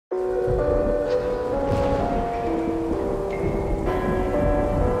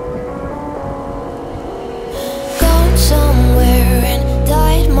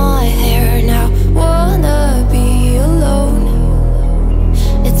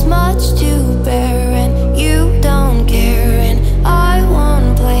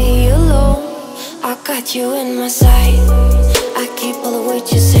got you in my sight. I keep all the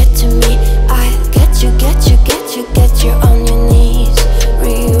words you said to me. I'll get you, get you, get you, get you on your knees.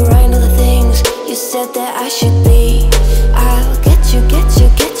 Rewrite all the things you said that I should be. I'll get you, get you,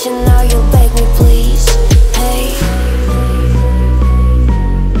 get you, now you'll beg me please. Hey,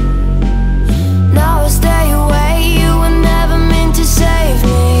 now I stay away, you were never meant to save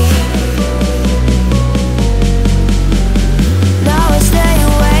me. Now I stay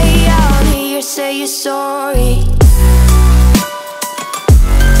away, I'll hear you say you're sorry.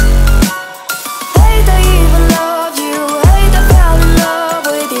 Hate I even loved you, hate I fell in love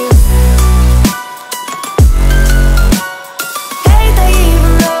with you. Hate I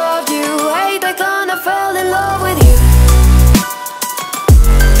even loved you, hate I kinda fell in love with you.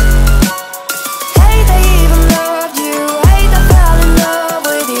 Hate I even loved you, hate I fell in love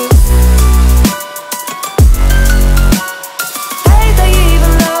with you. Hate I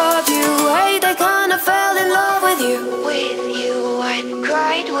even loved you, hate I kinda fell in love with you. With you, I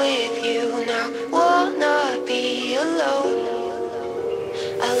cried with you, now wanna be alone.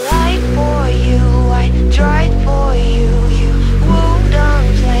 I lied for you, I tried for you, you wouldn't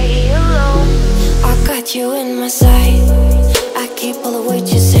play alone. I got you in my sight, I keep all the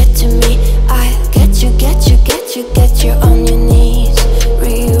words you said to me. I'll get you, get you, get you, get you on your knees.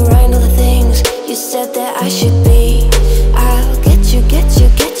 Rewrite all the things you said that I should be. I'll get you, get you,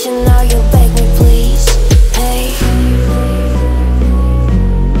 get you, now you'll beg me please. Hey,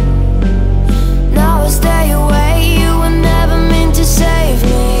 now I stay away, you were never meant to save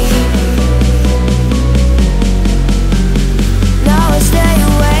me. Now I stay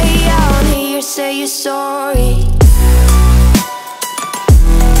away, I'll hear you say you're sorry.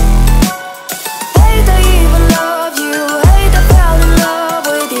 Hate I even loved you, hate I fell in love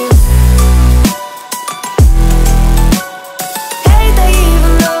with you. Hate I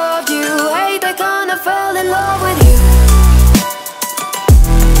even loved you, hate I kinda fell in love with you.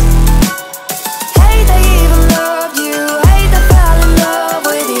 Hate I even loved you, hate I fell in love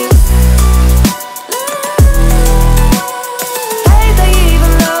with you. Hate I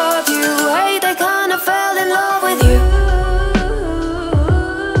even loved you, hate I kinda fell in love with you.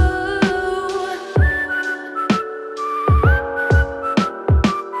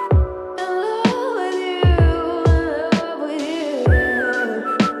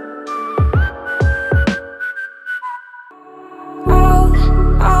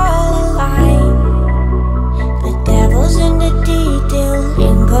 All alive. The devil's in the detail,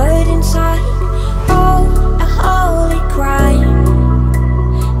 lingered inside. Oh, a holy crime.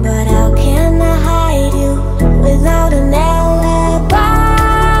 But how can I hide you without an alibi?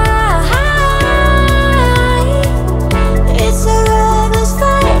 It's a lover's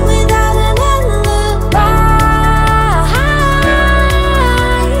fight without an alibi.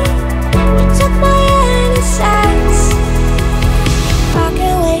 You took my innocence. I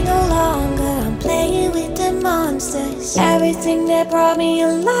can't wait no longer, I'm playing with the monsters. Everything that brought me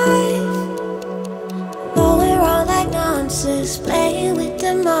alive, going wrong like nonsense. Playing with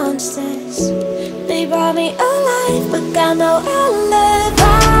the monsters, they brought me alive, but got no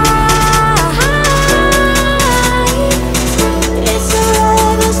alibi. It's a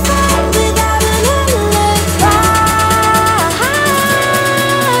lover's fight without an alibi.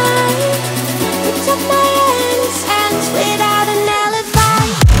 You took my innocence without an alibi.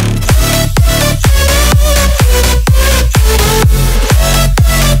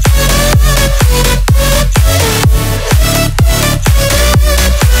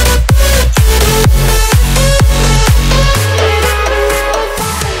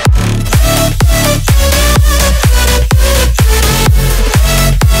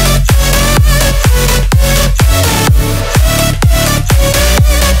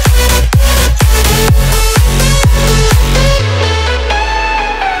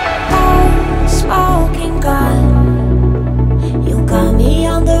 Oh, smoking gun, you got me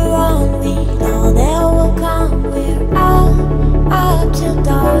on the run. We know that will come. We're out up till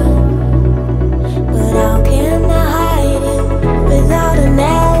dawn. But how can I hide you without an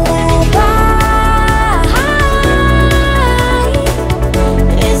alibi?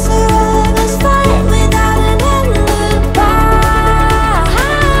 It's a lover's fight without an alibi.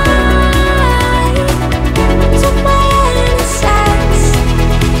 Took my innocence.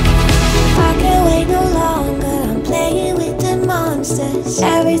 I can't wait no longer, I'm playing with the monsters.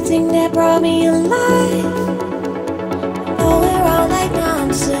 Everything that brought me alive, going wrong like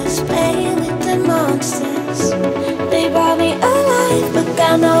nonsense.